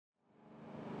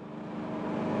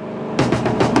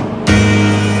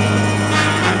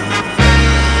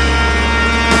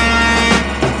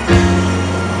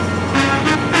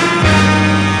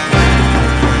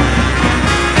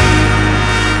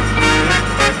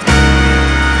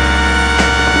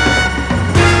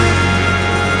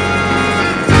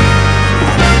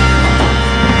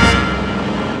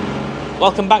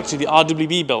Welcome back to the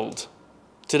RWB build.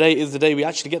 Today is the day we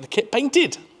actually get the kit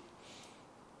painted.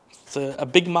 It's a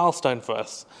big milestone for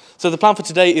us. So the plan for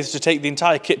today is to take the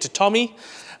entire kit to Tommy.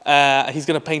 He's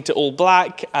going to paint it all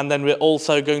black, and then we're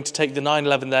also going to take the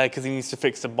 911 there because he needs to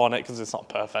fix the bonnet because it's not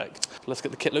perfect. Let's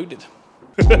get the kit loaded.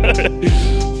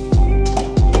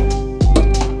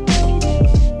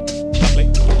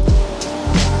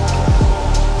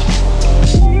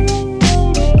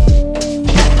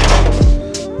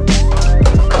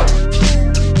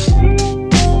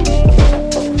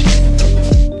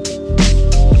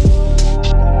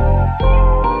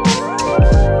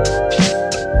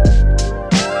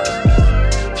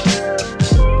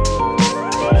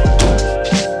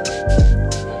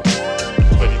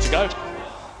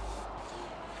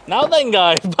 Now then,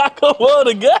 guys, back on board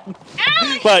again.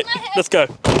 Right, let's go.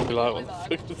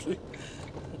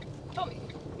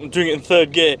 I'm doing it in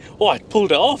third gear. Oh, I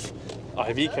pulled it off.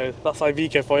 Iveco, that's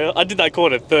Iveco for you. I did that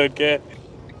corner in third gear.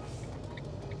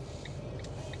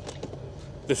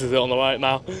 This is it on the right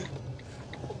now.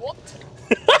 What?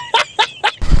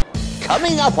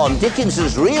 Coming up on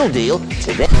Dickinson's Real Deal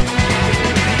today.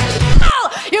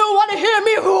 Oh, you want to hear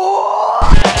me roar?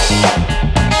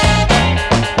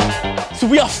 So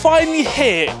we are finally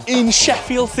here in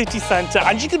Sheffield city centre,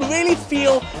 and you can really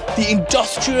feel the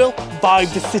industrial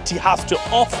vibe the city has to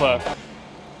offer.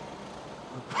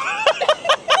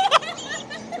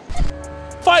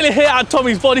 Finally here at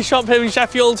Tommy's body shop here in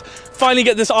Sheffield. Finally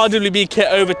get this RWB kit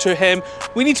over to him.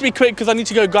 We need to be quick because I need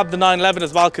to go grab the 911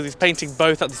 as well because he's painting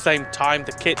both at the same time,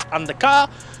 the kit and the car.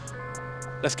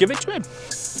 Let's give it to him.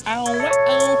 Ow,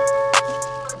 ow.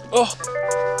 Oh.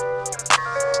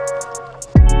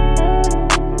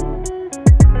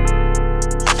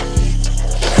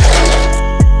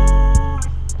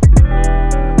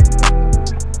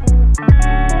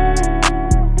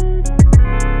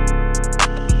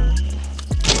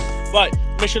 Right,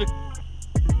 mission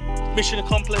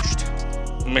accomplished.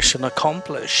 Mission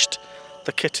accomplished.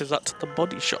 The kit is at the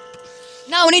body shop.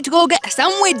 Now we need to go get a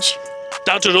sandwich.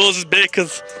 Down to Rose's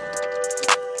Bakers.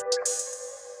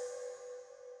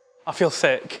 I feel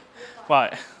sick.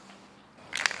 Right.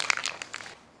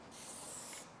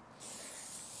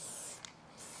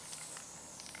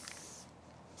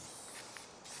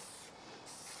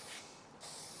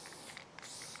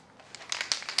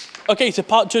 Okay, so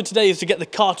part 2 today is to get the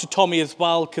car to Tommy as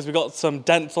well because we got some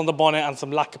dents on the bonnet and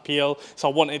some lack appeal. So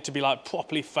I want it to be like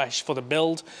properly fresh for the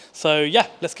build. So yeah,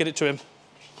 let's get it to him.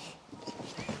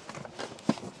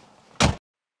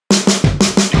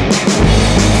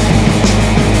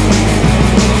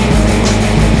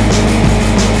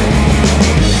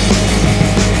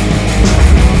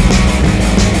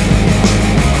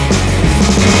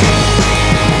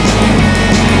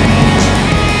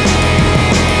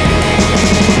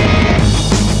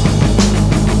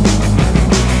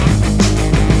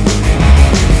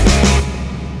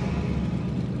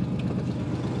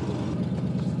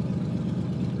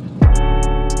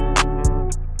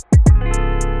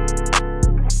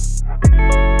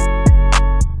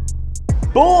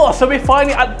 Oh, so we're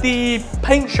finally at the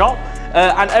paint shop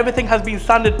and everything has been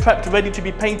sanded, prepped, ready to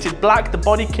be painted black. The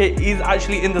body kit is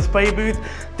actually in the spray booth.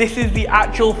 This is the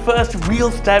actual first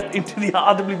real step into the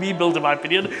RWB build, in my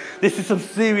opinion. This is some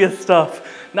serious stuff.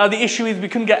 Now the issue is we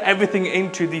couldn't get everything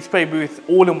into the spray booth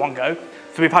all in one go.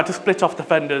 So we've had to split off the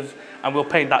fenders and we'll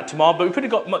paint that tomorrow. But we've pretty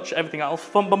got much everything else.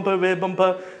 Front bumper, rear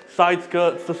bumper, side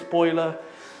skirts, the spoiler.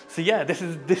 So yeah, this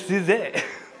is it.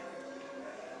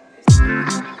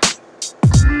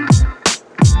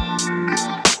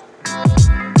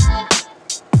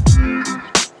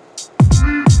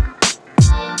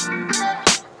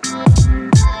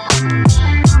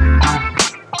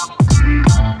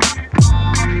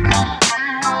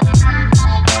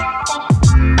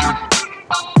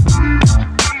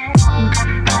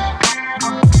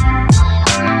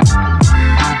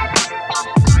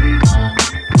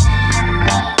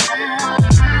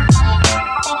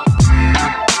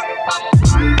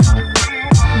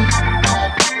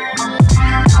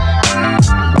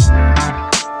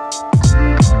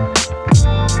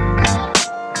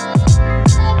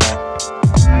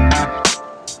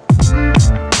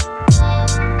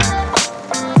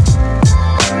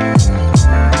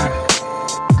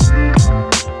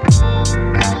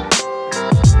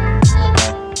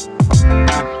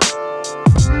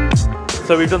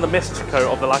 So we've done the mist coat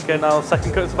of the lacquer, now the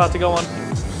second coat's about to go on.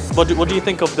 What do you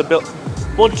think of the build?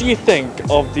 What do you think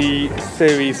of the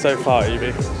series so far, Evie?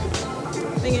 I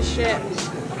think it's shit.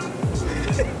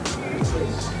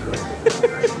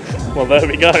 Well, there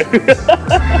we go.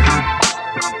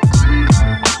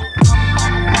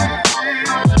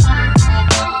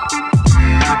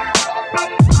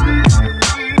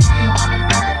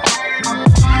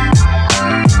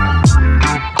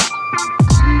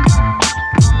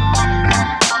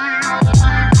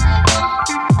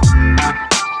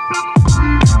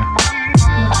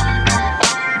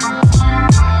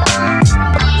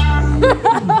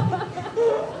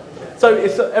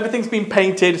 been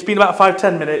painted. It's been about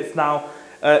 5-10 minutes now.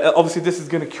 Obviously this is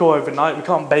going to cure overnight. We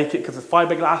can't bake it because it's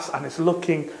fiberglass and it's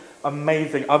looking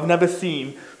amazing. I've never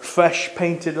seen fresh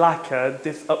painted lacquer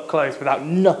this up close without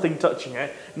nothing touching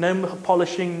it. No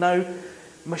polishing, no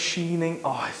machining.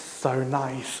 Oh, it's so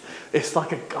nice. It's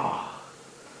like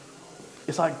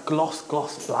it's like gloss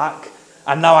black.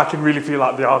 And now I can really feel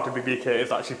like the RWB kit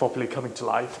is actually properly coming to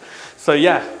life. So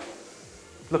yeah,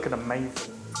 looking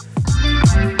amazing.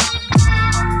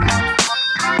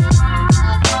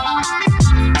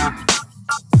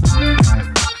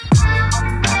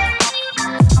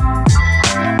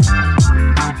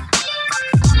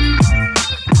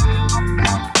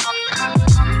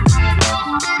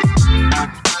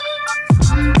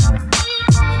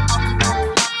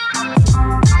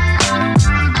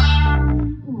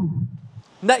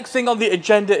 Next thing on the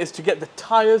agenda is to get the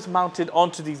tyres mounted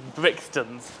onto these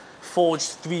Brixtons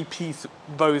forged 3-piece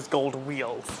rose gold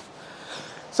wheels.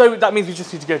 So that means we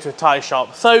just need to go to a tyre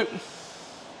shop. So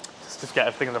let's just get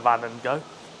everything in the van and go.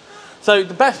 So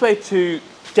the best way to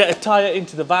get a tyre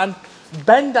into the van,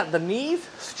 bend at the knees,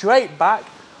 straight back,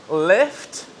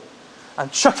 lift,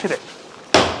 and chuck it in.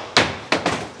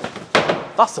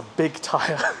 That's a big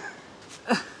tyre.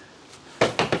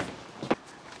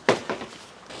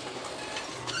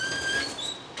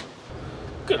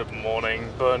 Good morning,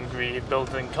 Burngree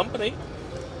Building Company.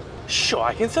 Sure,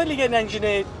 I can certainly get an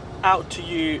engineer out to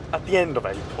you at the end of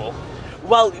April.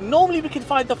 Well, normally we can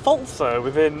find the fault, sir,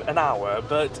 within an hour,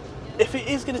 but if it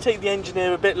is going to take the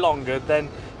engineer a bit longer, then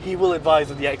he will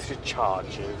advise of the extra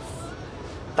charges.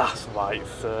 That's right,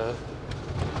 sir.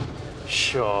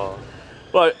 Sure.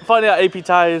 Right, finding out AP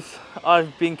Tyres.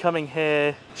 I've been coming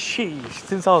here,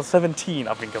 since I was 17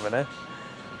 I've been coming here.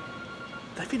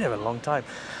 They've been here a long time.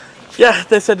 Yeah,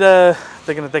 they said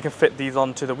they can fit these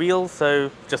onto the wheels, so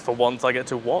just for once I get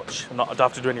to watch and not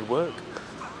have to do any work.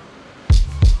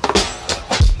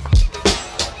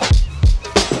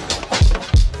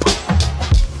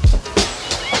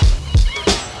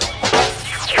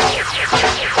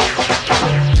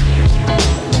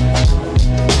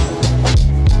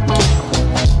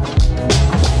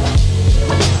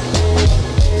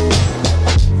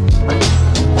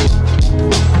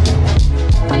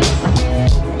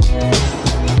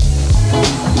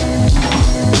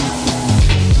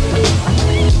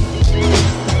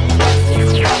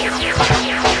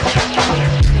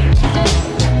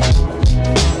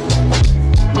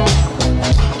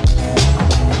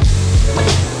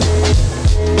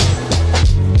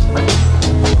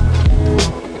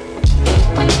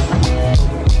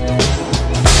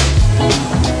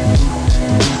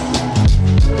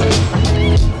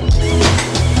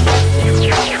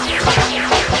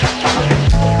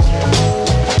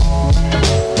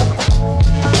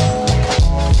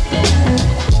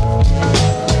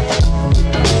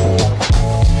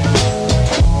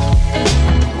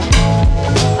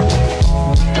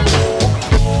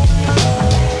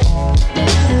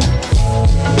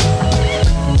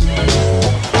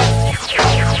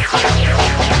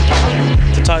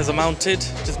 Are mounted,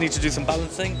 just need to do some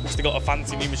balancing, which they got a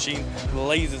fancy new machine with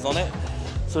lasers on it.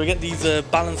 So we get these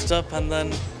balanced up, and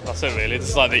then that's it really. This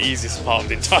is like the easiest part of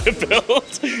the entire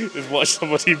build, is watch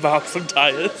somebody mount some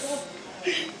tyres.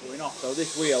 So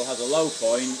this wheel has a low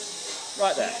point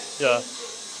right there. Yeah.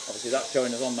 Obviously that's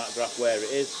showing us on that graph where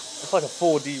it is. It's like a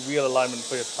 4D wheel alignment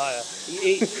for your tyre.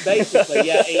 Basically,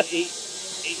 yeah,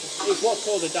 it's what's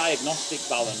called a diagnostic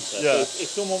balancer. Yeah. So if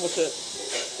someone were to,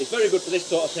 it's very good for this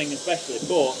sort of thing especially,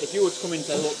 but if you were to come in and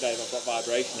say, look Dave, I've got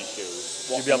vibration issues,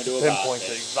 what can we do about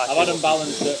it? Exactly. I've had them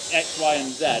balanced at X, Y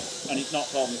and Z and it's not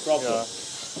solving the problem. Yeah.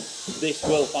 This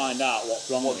will find out what's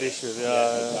wrong with the issue is.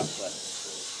 Yeah, exactly.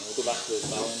 And we'll go back to the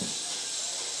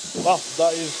balance. Well,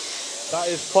 that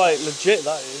is quite legit,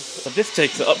 that is. But this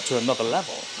takes it up to another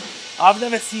level. I've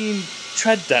never seen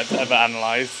tread depth ever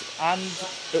analysed, and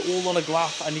it all on a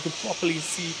graph, and you can properly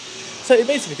see. So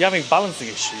basically, if you're having balancing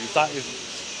issues, that is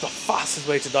the fastest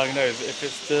way to diagnose if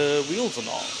it's the wheels or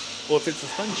not, or if it's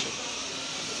suspension.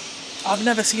 I've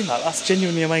never seen that. That's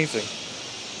genuinely amazing.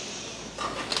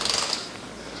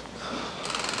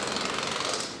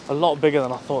 A lot bigger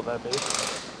than I thought they'd be.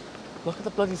 Look at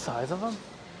the bloody size of them.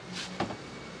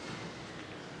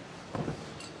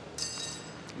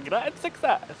 Great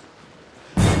success.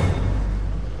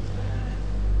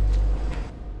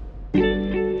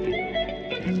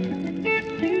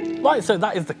 Right, so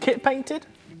that is the kit painted.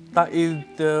 That is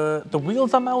the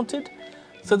wheels are mounted.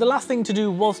 So the last thing to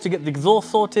do was to get the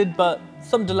exhaust sorted, but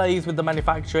some delays with the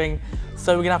manufacturing.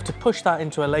 So we're gonna have to push that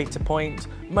into a later point,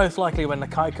 most likely when the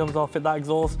kite comes off at that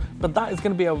exhaust. But that is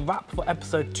gonna be a wrap for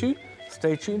episode 2.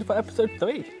 Stay tuned for episode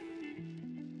 3.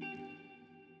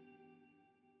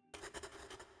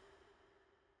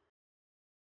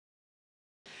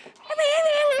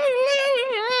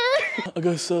 I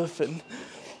go surfing.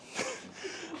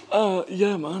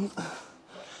 Yeah, man.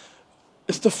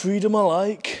 It's the freedom I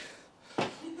like.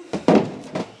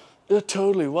 Yeah,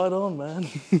 totally, right on, man.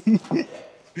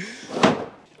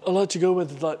 I like to go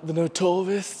with like the no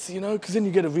tourists, you know, because then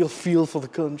you get a real feel for the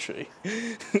country.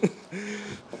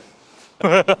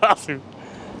 That's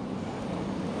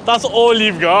all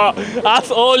you've got.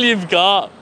 That's all you've got.